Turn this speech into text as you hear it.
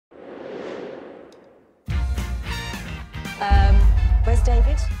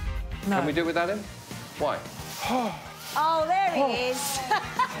David? No. Can we do it without him? Why? Oh, there he is.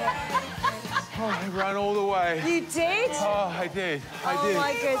 I ran all the way. You did? Oh, I did. I did. Oh,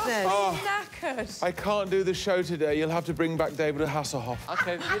 my goodness. Oh, Knackered. I can't do the show today. You'll have to bring back David Hasselhoff.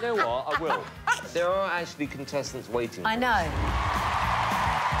 OK, you know what? I will. There are actually contestants waiting. I know.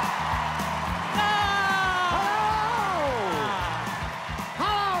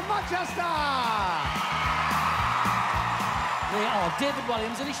 Hello, Manchester! They are David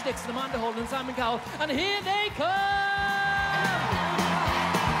Williams, Alicia Dixon, Amanda Holden and Simon Cowell, and here they come!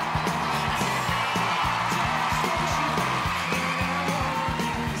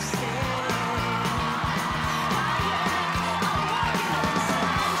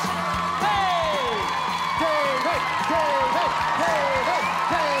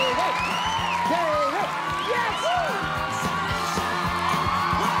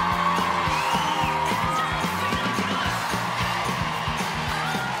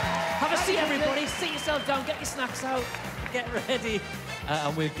 Everybody, sit yourself down, get your snacks out, get ready,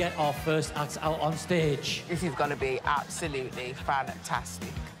 and we'll get our first act out on stage. This is going to be absolutely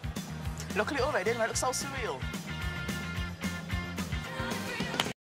fantastic. Look at it already, it looks so surreal.